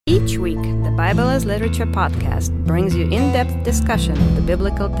Each week, the Bible as Literature podcast brings you in-depth discussion of the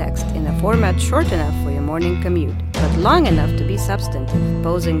biblical text in a format short enough for your morning commute, but long enough to be substantive,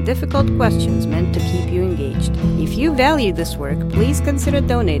 posing difficult questions meant to keep you engaged. If you value this work, please consider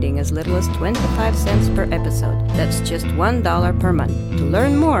donating as little as 25 cents per episode. That's just $1 per month. To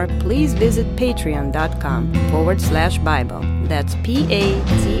learn more, please visit patreon.com/Bible. That's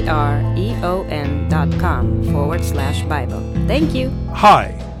patreon.com/Bible. Thank you.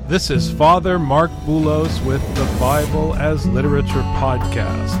 Hi, this is Father Mark Boulos with the Bible as Literature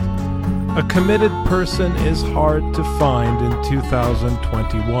podcast. A committed person is hard to find in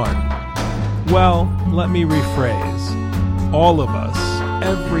 2021. Well, let me rephrase. All of us,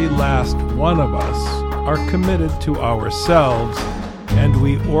 every last one of us, are committed to ourselves, and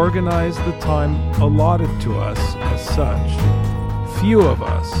we organize the time allotted to us as such. Few of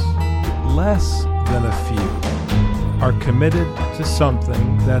us, less than a few, are committed to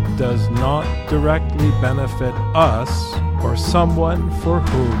something that does not directly benefit us or someone for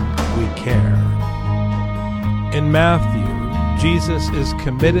whom we care. In Matthew, Jesus is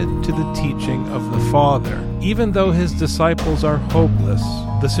committed to the teaching of the Father. Even though his disciples are hopeless,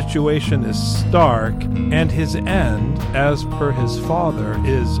 the situation is stark, and his end, as per his Father,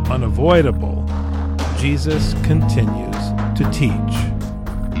 is unavoidable. Jesus continues to teach.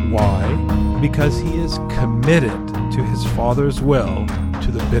 Why? Because he is committed to his Father's will to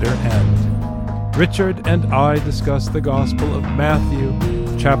the bitter end. Richard and I discuss the Gospel of Matthew,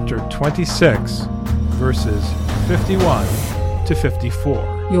 chapter 26, verses 51 to 54.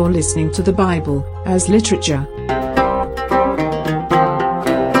 You're listening to the Bible as Literature.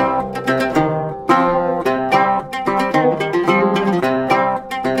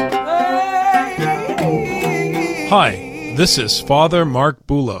 Hi. This is Father Mark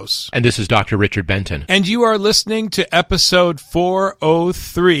Boulos. And this is Dr. Richard Benton. And you are listening to episode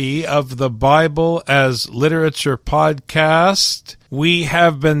 403 of the Bible as Literature podcast. We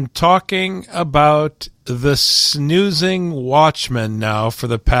have been talking about the snoozing watchman now for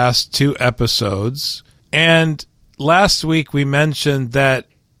the past 2 episodes. And last week we mentioned that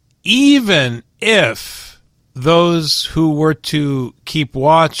even if those who were to keep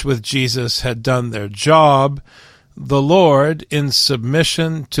watch with Jesus had done their job, the Lord, in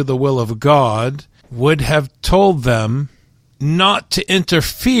submission to the will of God, would have told them not to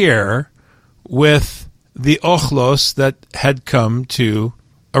interfere with the ochlos that had come to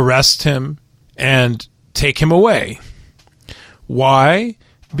arrest him and take him away. Why?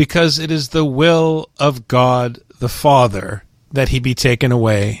 Because it is the will of God the Father that he be taken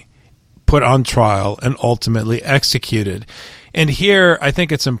away, put on trial, and ultimately executed. And here, I think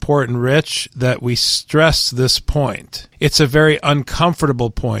it's important, Rich, that we stress this point. It's a very uncomfortable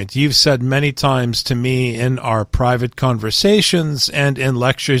point. You've said many times to me in our private conversations and in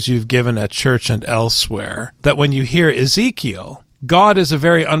lectures you've given at church and elsewhere that when you hear Ezekiel, God is a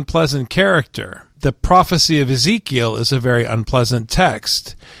very unpleasant character. The prophecy of Ezekiel is a very unpleasant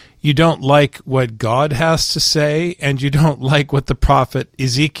text. You don't like what God has to say, and you don't like what the prophet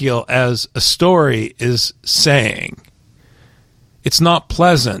Ezekiel as a story is saying. It's not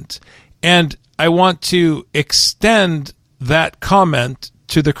pleasant. And I want to extend that comment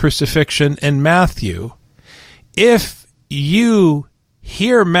to the crucifixion in Matthew. If you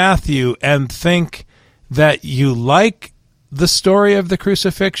hear Matthew and think that you like the story of the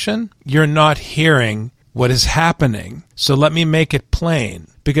crucifixion, you're not hearing what is happening. So let me make it plain,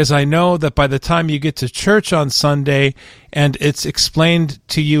 because I know that by the time you get to church on Sunday and it's explained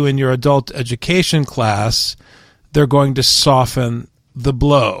to you in your adult education class, they're going to soften the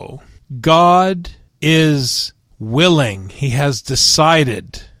blow. God is willing. He has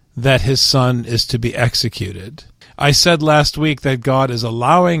decided that his son is to be executed. I said last week that God is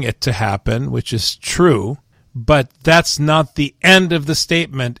allowing it to happen, which is true, but that's not the end of the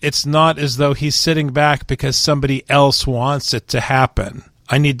statement. It's not as though he's sitting back because somebody else wants it to happen.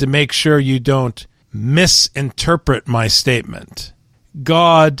 I need to make sure you don't misinterpret my statement.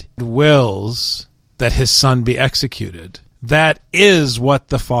 God wills that his son be executed. That is what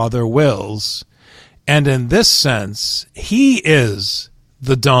the Father wills. And in this sense, he is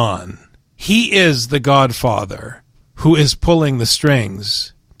the Don. He is the Godfather who is pulling the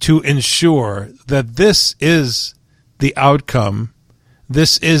strings to ensure that this is the outcome,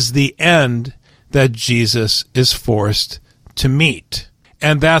 this is the end that Jesus is forced to meet.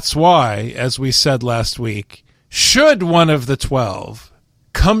 And that's why, as we said last week, should one of the 12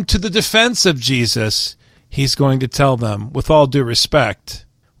 come to the defense of Jesus, he's going to tell them, with all due respect,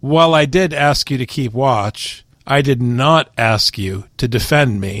 while I did ask you to keep watch, I did not ask you to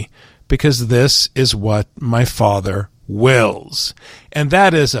defend me, because this is what my Father wills. And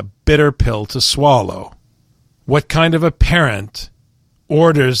that is a bitter pill to swallow. What kind of a parent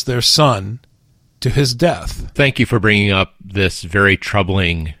orders their son to his death? Thank you for bringing up this very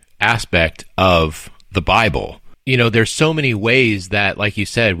troubling aspect of the Bible. You know, there's so many ways that, like you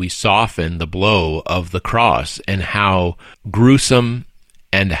said, we soften the blow of the cross, and how gruesome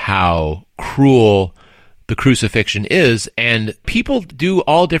and how cruel the crucifixion is. And people do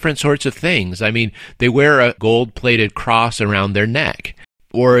all different sorts of things. I mean, they wear a gold-plated cross around their neck,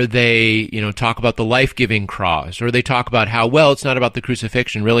 or they, talk about the life-giving cross, or they talk about how, well, it's not about the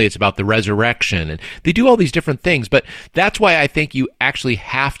crucifixion, really, it's about the resurrection. And they do all these different things. But that's why I think you actually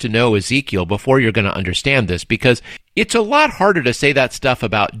have to know Ezekiel before you're going to understand this, because it's a lot harder to say that stuff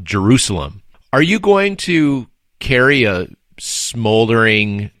about Jerusalem. Are you going to carry a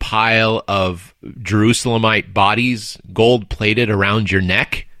smoldering pile of Jerusalemite bodies gold-plated around your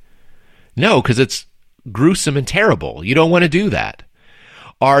neck? No, because it's gruesome and terrible. You don't want to do that.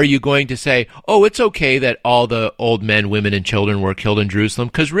 Are you going to say, oh, it's okay that all the old men, women, and children were killed in Jerusalem?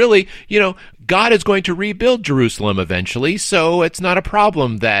 Because really, God is going to rebuild Jerusalem eventually, so it's not a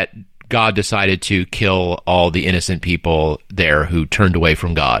problem that God decided to kill all the innocent people there who turned away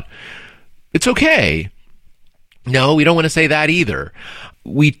from God. It's okay. No, we don't want to say that either.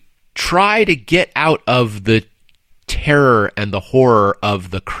 We try to get out of the terror and the horror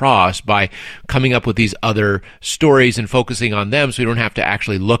of the cross by coming up with these other stories and focusing on them, so we don't have to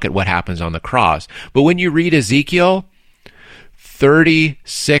actually look at what happens on the cross. But when you read Ezekiel,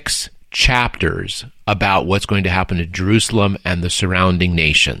 36 chapters about what's going to happen to Jerusalem and the surrounding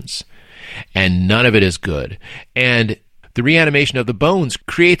nations, and none of it is good. And the reanimation of the bones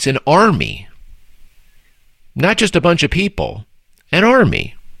creates an army. Not just a bunch of people, an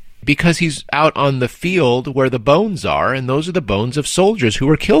army. Because he's out on the field where the bones are, and those are the bones of soldiers who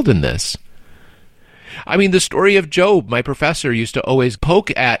were killed in this. I mean, the story of Job, my professor used to always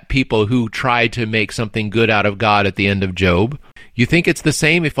poke at people who tried to make something good out of God at the end of Job. You think it's the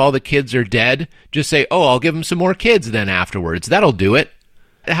same if all the kids are dead? Just say, oh, I'll give them some more kids then afterwards. That'll do it.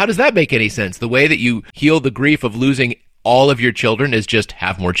 How does that make any sense? The way that you heal the grief of losing all of your children is just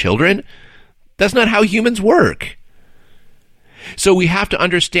have more children? That's not how humans work. So we have to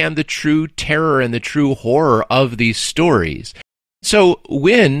understand the true terror and the true horror of these stories. So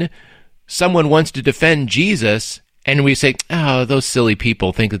when someone wants to defend Jesus, and we say, oh, those silly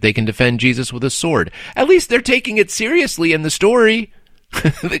people think that they can defend Jesus with a sword, at least they're taking it seriously in the story.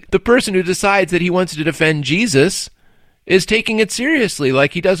 The person who decides that he wants to defend Jesus is taking it seriously,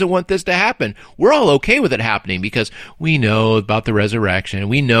 like he doesn't want this to happen. We're all okay with it happening because we know about the resurrection.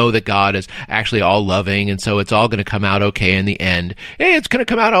 We know that God is actually all loving, and so it's all going to come out okay in the end. Hey, it's going to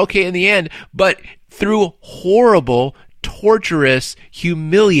come out okay in the end, but through horrible, torturous,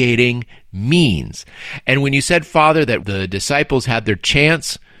 humiliating means. And when you said, Father, that the disciples had their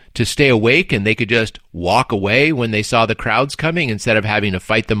chance to stay awake and they could just walk away when they saw the crowds coming instead of having to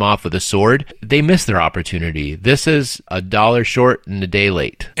fight them off with a sword, they missed their opportunity. This is a dollar short and a day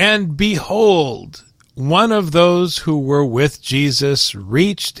late. And behold, one of those who were with Jesus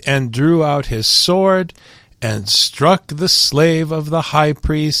reached and drew out his sword and struck the slave of the high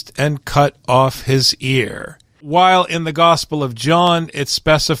priest and cut off his ear. While in the Gospel of John, it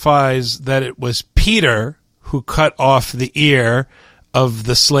specifies that it was Peter who cut off the ear of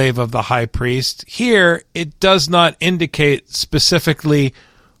the slave of the high priest, here it does not indicate specifically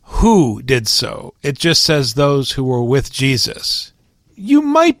who did so. It just says those who were with Jesus. You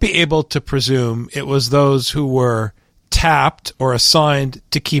might be able to presume it was those who were tapped or assigned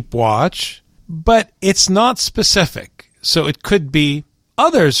to keep watch, but it's not specific. So it could be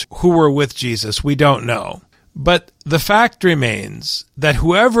others who were with Jesus. We don't know. But the fact remains that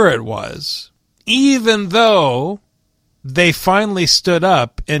whoever it was, even though they finally stood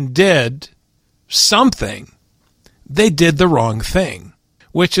up and did something, they did the wrong thing,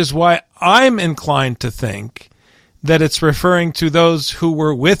 which is why I'm inclined to think that it's referring to those who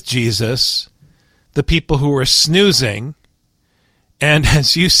were with Jesus, the people who were snoozing, and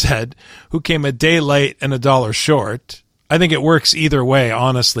as you said, who came a day late and a dollar short. I think it works either way,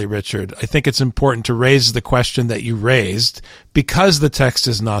 honestly, Richard. I think it's important to raise the question that you raised because the text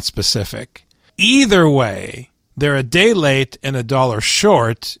is not specific. Either way, they're a day late and a dollar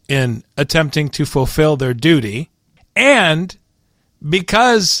short in attempting to fulfill their duty. And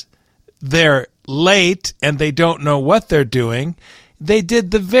because they're late and they don't know what they're doing, they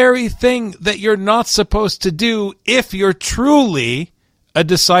did the very thing that you're not supposed to do if you're truly a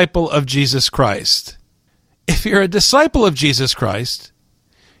disciple of Jesus Christ. If you're a disciple of Jesus Christ,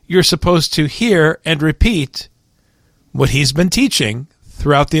 you're supposed to hear and repeat what he's been teaching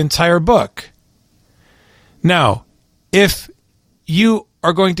throughout the entire book. Now, If you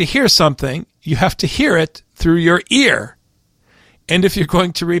are going to hear something, you have to hear it through your ear. And if you're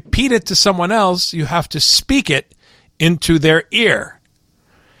going to repeat it to someone else, you have to speak it into their ear.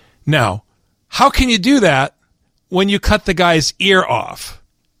 Now, how can you do that when you cut the guy's ear off?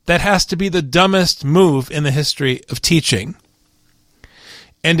 That has to be the dumbest move in the history of teaching.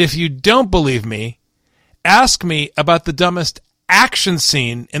 And if you don't believe me, ask me about the dumbest action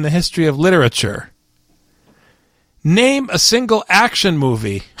scene in the history of literature. Name a single action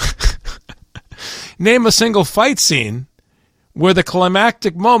movie. Name a single fight scene where the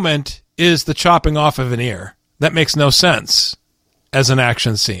climactic moment is the chopping off of an ear. That makes no sense as an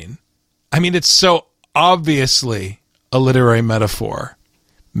action scene. I mean, it's so obviously a literary metaphor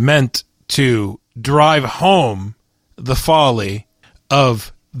meant to drive home the folly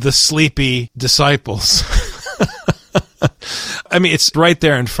of the sleepy disciples. I mean, it's right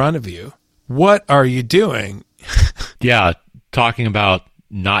there in front of you. What are you doing? Yeah, talking about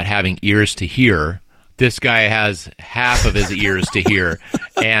not having ears to hear. This guy has half of his ears to hear,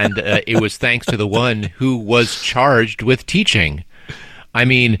 and it was thanks to the one who was charged with teaching. I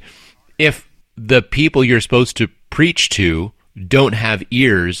mean, if the people you're supposed to preach to don't have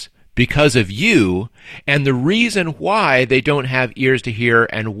ears because of you, and the reason why they don't have ears to hear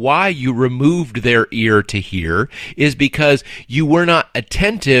and why you removed their ear to hear is because you were not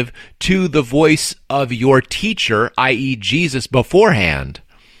attentive to the voice of your teacher, i.e. Jesus, beforehand.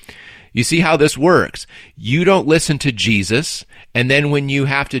 You see how this works. You don't listen to Jesus, and then when you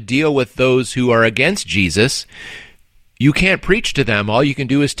have to deal with those who are against Jesus, you can't preach to them. All you can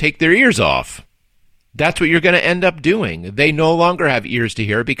do is take their ears off. That's what you're going to end up doing. They no longer have ears to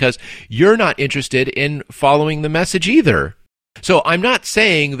hear because you're not interested in following the message either. So I'm not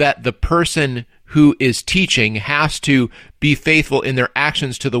saying that the person who is teaching has to be faithful in their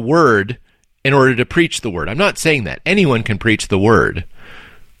actions to the word in order to preach the word. I'm not saying that. Anyone can preach the word.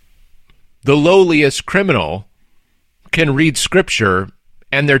 The lowliest criminal can read scripture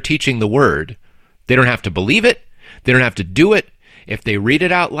and they're teaching the word. They don't have to believe it. They don't have to do it. If they read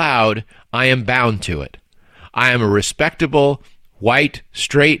it out loud, I am bound to it. I am a respectable, white,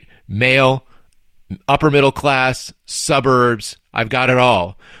 straight, male, upper middle class, suburbs. I've got it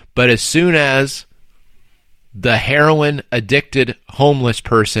all. But as soon as the heroin-addicted homeless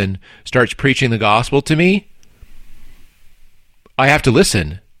person starts preaching the gospel to me, I have to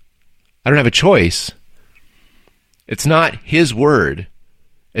listen. I don't have a choice. It's not his word.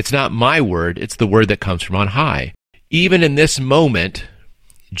 It's not my word. It's the word that comes from on high. Even in this moment,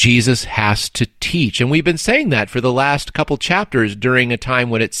 Jesus has to teach. And we've been saying that for the last couple chapters during a time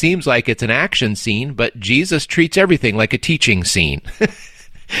when it seems like it's an action scene, but Jesus treats everything like a teaching scene.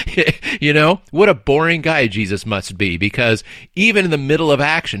 You know, what a boring guy Jesus must be, because even in the middle of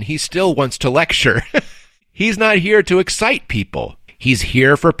action, he still wants to lecture. He's not here to excite people. He's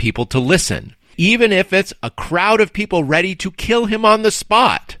here for people to listen, even if it's a crowd of people ready to kill him on the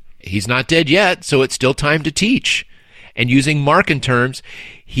spot. He's not dead yet, so it's still time to teach. And using Markan terms,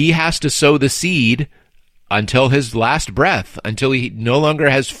 he has to sow the seed until his last breath, until he no longer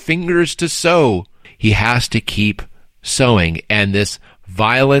has fingers to sow. He has to keep sowing. And this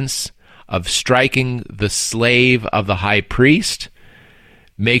violence of striking the slave of the high priest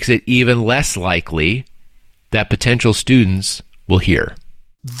makes it even less likely that potential students will hear.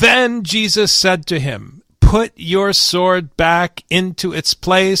 Then Jesus said to him, "Put your sword back into its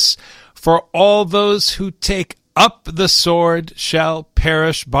place, for all those who take up the sword shall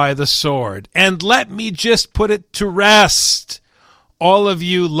perish by the sword." And let me just put it to rest, all of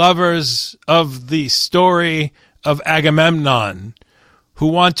you lovers of the story of Agamemnon, who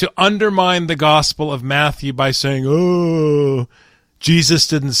want to undermine the Gospel of Matthew by saying, oh, Jesus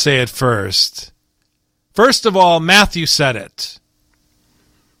didn't say it first. First of all, Matthew said it.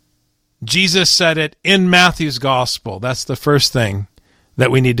 Jesus said it in Matthew's Gospel. That's the first thing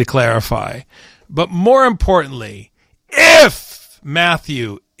that we need to clarify. But more importantly, if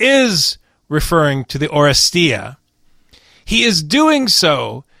Matthew is referring to the Oresteia, he is doing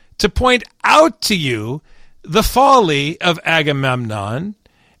so to point out to you the folly of Agamemnon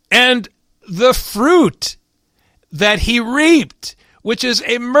and the fruit that he reaped, which is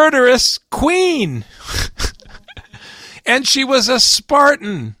a murderous queen. And she was a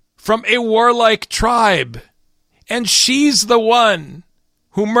Spartan from a warlike tribe, and she's the one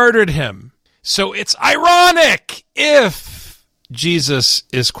who murdered him. So it's ironic if Jesus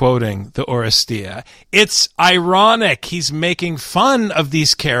is quoting the Oresteia. It's ironic. He's making fun of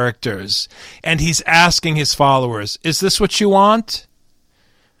these characters, and he's asking his followers, is this what you want?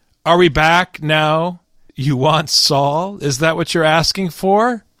 Are we back now? You want Saul? Is that what you're asking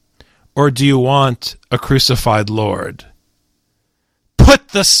for? or do you want a crucified Lord? Put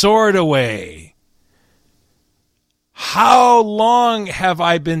the sword away. How long have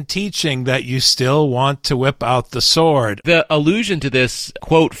I been teaching that you still want to whip out the sword? The allusion to this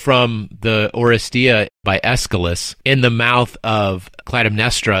quote from the Oresteia by Aeschylus in the mouth of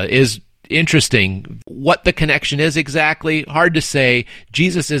Clytemnestra is interesting. What the connection is exactly, hard to say.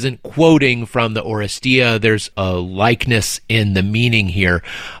 Jesus isn't quoting from the Oresteia. There's a likeness in the meaning here.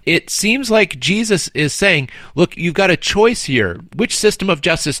 It seems like Jesus is saying, look, you've got a choice here. Which system of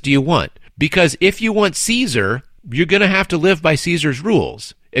justice do you want? Because if you want Caesar, you're going to have to live by Caesar's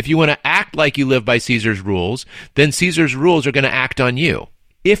rules. If you want to act like you live by Caesar's rules, then Caesar's rules are going to act on you.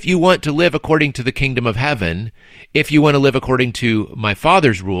 If you want to live according to the kingdom of heaven, if you want to live according to my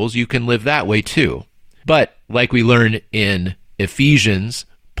Father's rules, you can live that way too. But like we learn in Ephesians,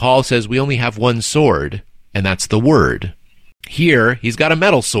 Paul says we only have one sword, and that's the word. Here, he's got a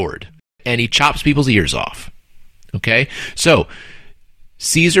metal sword, and he chops people's ears off. Okay? So,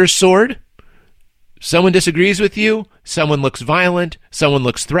 Caesar's sword, someone disagrees with you, someone looks violent, someone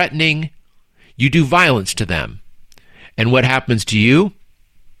looks threatening, you do violence to them. And what happens to you?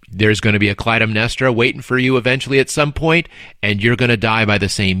 There's going to be a Clytemnestra waiting for you eventually at some point, and you're going to die by the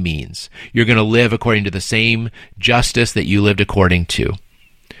same means. You're going to live according to the same justice that you lived according to.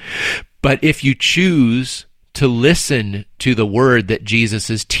 But if you choose to listen to the word that Jesus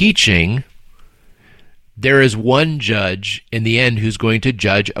is teaching, there is one judge in the end who's going to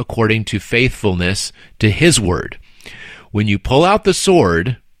judge according to faithfulness to his word. When you pull out the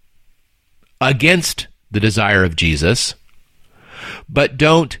sword against the desire of Jesus, but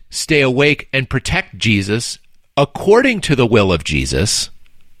don't stay awake and protect Jesus according to the will of Jesus,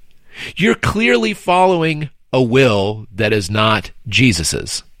 you're clearly following a will that is not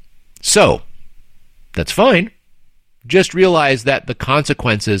Jesus's. So, that's fine. Just realize that the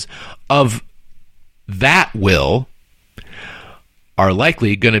consequences of that will are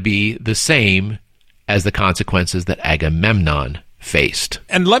likely going to be the same as the consequences that Agamemnon faced.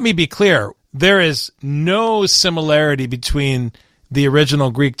 And let me be clear, there is no similarity between the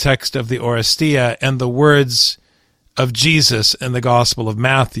original Greek text of the Oresteia and the words of Jesus in the Gospel of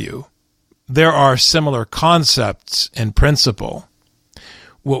Matthew. There are similar concepts in principle.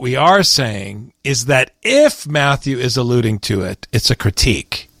 What we are saying is that if Matthew is alluding to it, it's a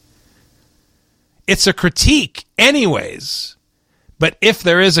critique. It's a critique anyways. But if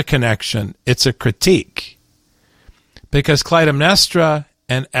there is a connection, it's a critique. Because Clytemnestra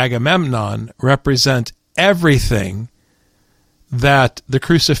and Agamemnon represent everything that the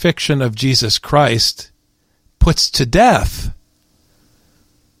crucifixion of Jesus Christ puts to death.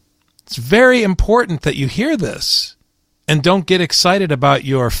 It's very important that you hear this and don't get excited about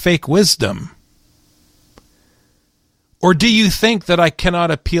your fake wisdom. Or do you think that I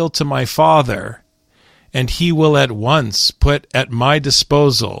cannot appeal to my Father, and he will at once put at my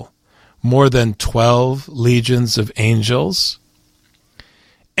disposal more than 12 legions of angels?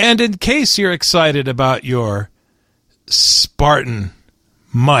 And in case you're excited about your Spartan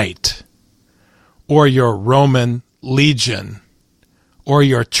might, or your Roman legion, or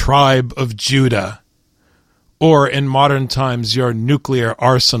your tribe of Judah, or in modern times your nuclear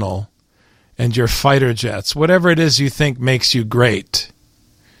arsenal and your fighter jets, whatever it is you think makes you great,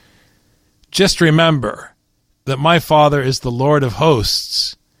 just remember that my Father is the Lord of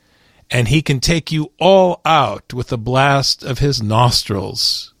hosts, and he can take you all out with the blast of his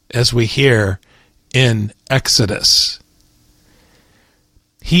nostrils, as we hear in Exodus.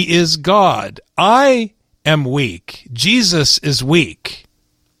 He is God. I am weak. Jesus is weak.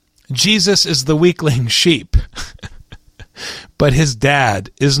 Jesus is the weakling sheep. But his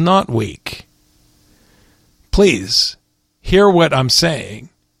dad is not weak. Please, hear what I'm saying.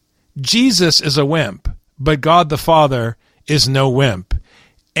 Jesus is a wimp, but God the Father is no wimp.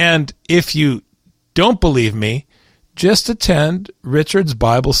 And if you don't believe me, just attend Richard's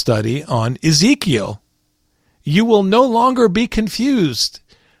Bible study on Ezekiel. You will no longer be confused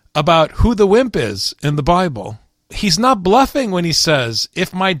about who the wimp is in the Bible. He's not bluffing when he says,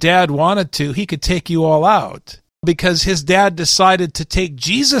 if my dad wanted to, he could take you all out. Because his dad decided to take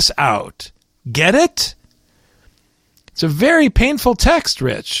Jesus out. Get it? It's a very painful text,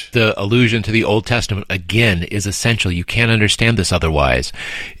 Rich. The allusion to the Old Testament, again, is essential. You can't understand this otherwise.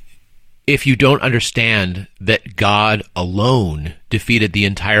 If you don't understand that God alone defeated the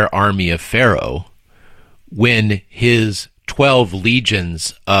entire army of Pharaoh when his 12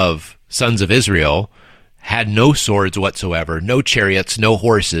 legions of sons of Israel had no swords whatsoever, no chariots, no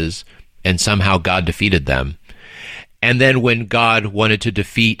horses, and somehow God defeated them. And then when God wanted to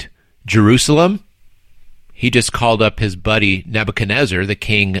defeat Jerusalem, He just called up his buddy Nebuchadnezzar, the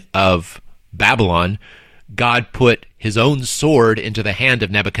king of Babylon. God put his own sword into the hand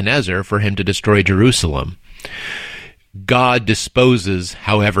of Nebuchadnezzar for him to destroy Jerusalem. God disposes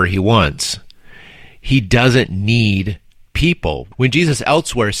however he wants. He doesn't need people. When Jesus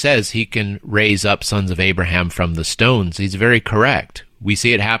elsewhere says he can raise up sons of Abraham from the stones, he's very correct. We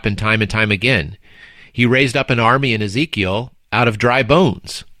see it happen time and time again. He raised up an army in Ezekiel out of dry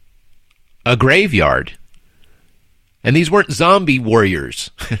bones, a graveyard. And these weren't zombie warriors.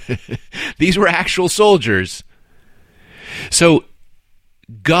 These were actual soldiers. So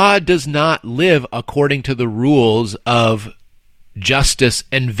God does not live according to the rules of justice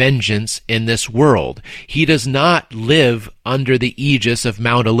and vengeance in this world. He does not live under the aegis of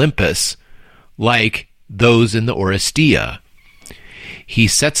Mount Olympus like those in the Oresteia. He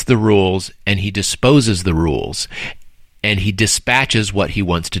sets the rules and he disposes the rules, and he dispatches what he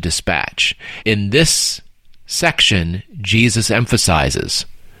wants to dispatch. In this section, Jesus emphasizes,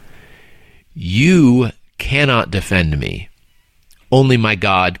 you cannot defend me. Only my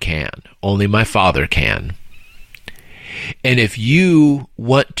God can. Only my Father can. And if you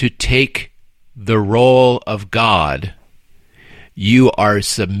want to take the role of God, you are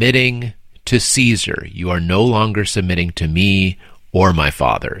submitting to Caesar. You are no longer submitting to me or my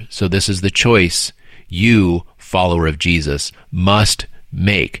Father. So this is the choice you, follower of Jesus, must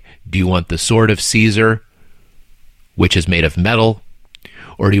make. Do you want the sword of Caesar, which is made of metal,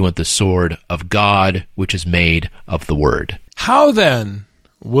 or do you want the sword of God, which is made of the Word? How then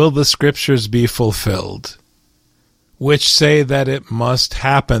will the Scriptures be fulfilled, which say that it must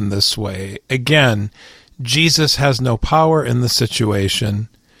happen this way? Again, Jesus has no power in the situation.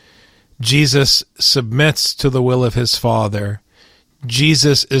 Jesus submits to the will of his Father.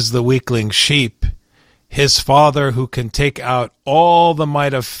 Jesus is the weakling sheep, his Father who can take out all the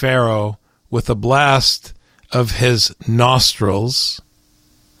might of Pharaoh with a blast of his nostrils.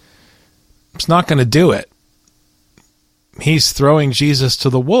 It's not going to do it. He's throwing Jesus to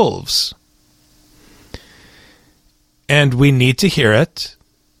the wolves. And we need to hear it.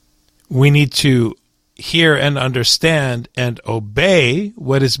 We need to hear and understand and obey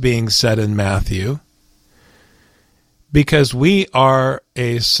what is being said in Matthew, because we are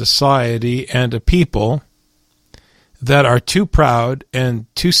a society and a people that are too proud and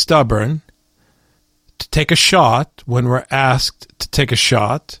too stubborn to take a shot when we're asked to take a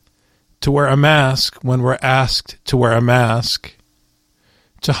shot, to wear a mask when we're asked to wear a mask,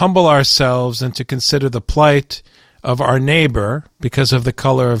 to humble ourselves and to consider the plight of our neighbor because of the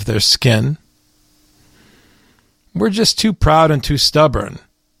color of their skin. We're just too proud and too stubborn.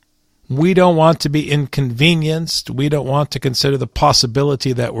 We don't want to be inconvenienced. We don't want to consider the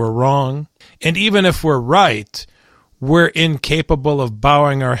possibility that we're wrong. And even if we're right, we're incapable of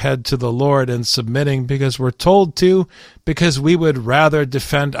bowing our head to the Lord and submitting because we're told to, because we would rather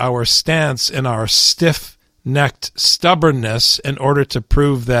defend our stance and our stiff-necked stubbornness in order to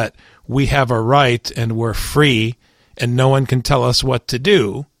prove that we have a right and we're free and no one can tell us what to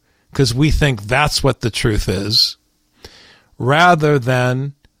do, because we think that's what the truth is, rather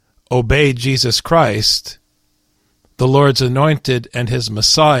than obey Jesus Christ, the Lord's anointed and his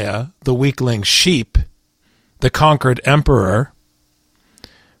Messiah, the weakling sheep, the conquered emperor,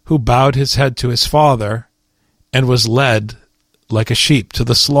 who bowed his head to his Father and was led like a sheep to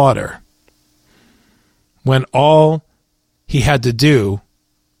the slaughter, when all he had to do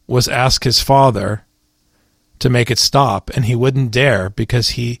was ask his Father to make it stop, and he wouldn't dare because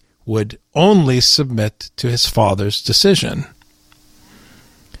he would only submit to his Father's decision.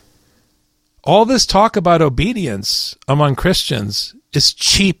 All this talk about obedience among Christians is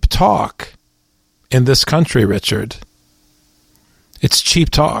cheap talk in this country, Richard. It's cheap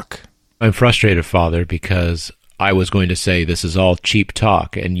talk. I'm frustrated, Father, because I was going to say this is all cheap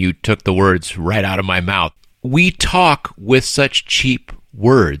talk, and you took the words right out of my mouth. We talk with such cheap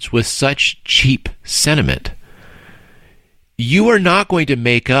words, with such cheap sentiment. You are not going to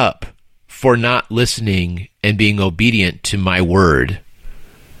make up for not listening and being obedient to my word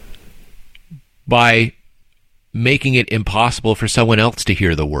by making it impossible for someone else to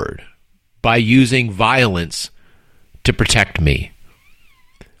hear the word, by using violence to protect me.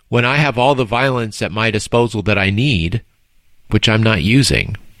 When I have all the violence at my disposal that I need, which I'm not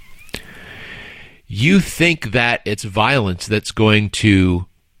using, you think that it's violence that's going to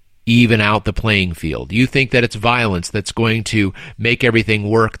even out the playing field. You think that it's violence that's going to make everything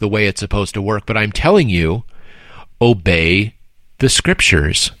work the way it's supposed to work. But I'm telling you, obey the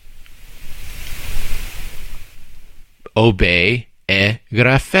Scriptures. Obey e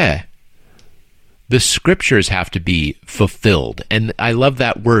graphe. The scriptures have to be fulfilled. And I love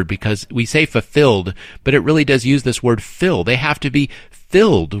that word because we say fulfilled, but it really does use this word fill. They have to be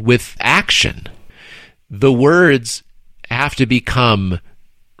filled with action. The words have to become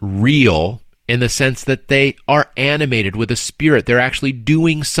real in the sense that they are animated with a spirit. They're actually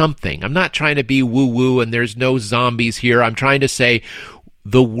doing something. I'm not trying to be woo-woo and there's no zombies here. I'm trying to say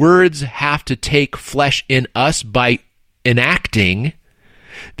the words have to take flesh in us by enacting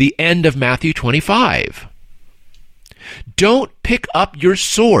the end of Matthew 25. Don't pick up your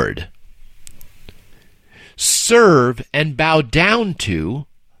sword. Serve and bow down to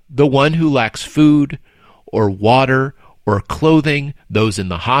the one who lacks food or water or clothing, those in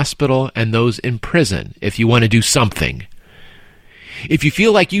the hospital and those in prison, if you want to do something. If you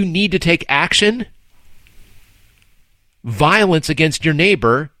feel like you need to take action, violence against your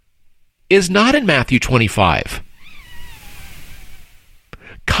neighbor is not in Matthew 25.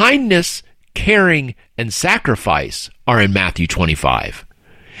 Kindness, caring, and sacrifice are in Matthew 25.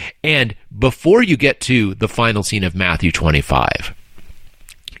 And before you get to the final scene of Matthew 25,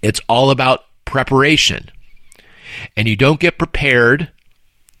 it's all about preparation. And you don't get prepared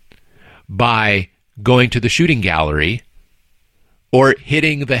by going to the shooting gallery or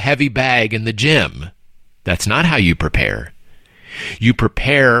hitting the heavy bag in the gym. That's not how you prepare. You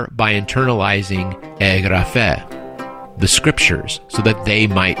prepare by internalizing rephrase, the scriptures, so that they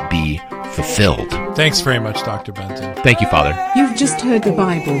might be fulfilled. Thanks very much, Dr. Benton. Thank you, Father. You've just heard the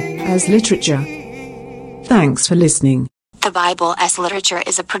Bible as literature. Thanks for listening. The Bible as Literature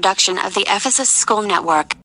is a production of the Ephesus School Network.